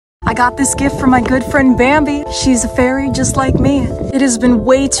I got this gift from my good friend Bambi. She's a fairy just like me. It has been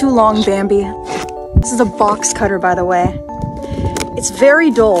way too long, Bambi. This is a box cutter, by the way. It's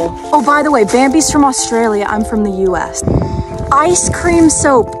very dull. Oh, by the way, Bambi's from Australia. I'm from the US. Ice cream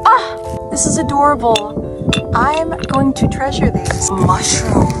soap. Ah, this is adorable. I'm going to treasure these.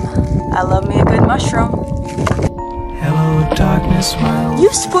 Mushroom. I love me a good mushroom. Hello, darkness, my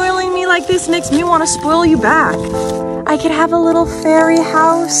You spoiling me like this makes me want to spoil you back. I could have a little fairy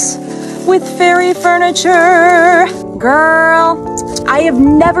house with fairy furniture. Girl, I have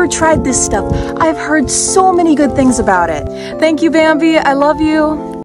never tried this stuff. I've heard so many good things about it. Thank you, Bambi. I love you.